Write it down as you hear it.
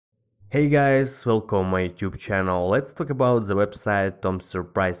Hey guys, welcome my YouTube channel. Let's talk about the website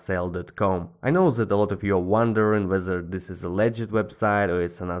tomsurprisesale.com. I know that a lot of you are wondering whether this is a legit website or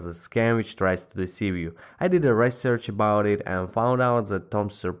it's another scam which tries to deceive you. I did a research about it and found out that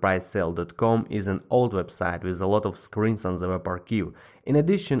tomsurprisesale.com is an old website with a lot of screens on the web archive. In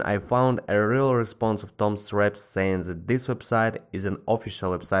addition, I found a real response of Tom's reps saying that this website is an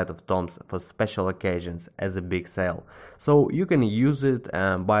official website of Tom's for special occasions as a big sale. So you can use it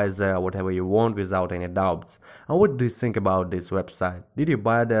and buy there whatever you want without any doubts. And what do you think about this website? Did you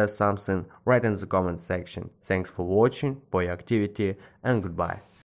buy there something? Write in the comment section. Thanks for watching, for your activity, and goodbye.